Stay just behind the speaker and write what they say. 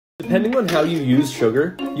Depending on how you use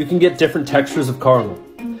sugar, you can get different textures of caramel.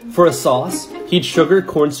 For a sauce, heat sugar,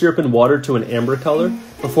 corn syrup, and water to an amber color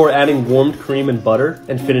before adding warmed cream and butter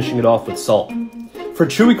and finishing it off with salt. For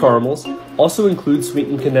chewy caramels, also include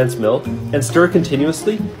sweetened condensed milk and stir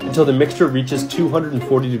continuously until the mixture reaches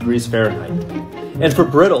 240 degrees Fahrenheit. And for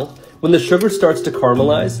brittle, when the sugar starts to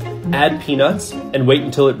caramelize, add peanuts and wait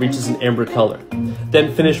until it reaches an amber color.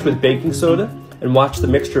 Then finish with baking soda and watch the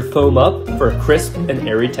mixture foam up for a crisp and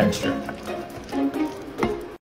airy texture.